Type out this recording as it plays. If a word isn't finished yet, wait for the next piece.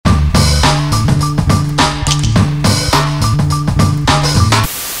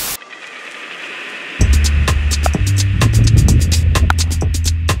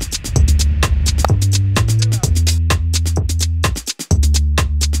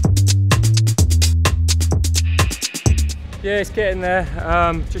Yeah, it's getting there.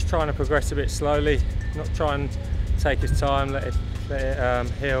 Just trying to progress a bit slowly, not try and take his time, let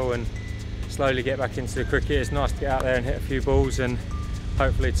it heal and slowly get back into the cricket. It's nice to get out there and hit a few balls, and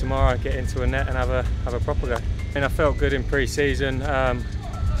hopefully tomorrow get into a net and have a proper go. I felt good in pre-season.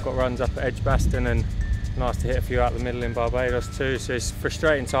 Got runs up at Edgbaston and nice to hit a few out the middle in Barbados too. So it's a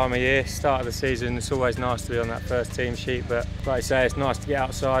frustrating time of year. Start of the season, it's always nice to be on that first team sheet, but like I say, it's nice to get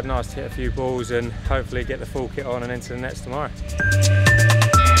outside, nice to hit a few balls and hopefully get the full kit on and into the nets tomorrow.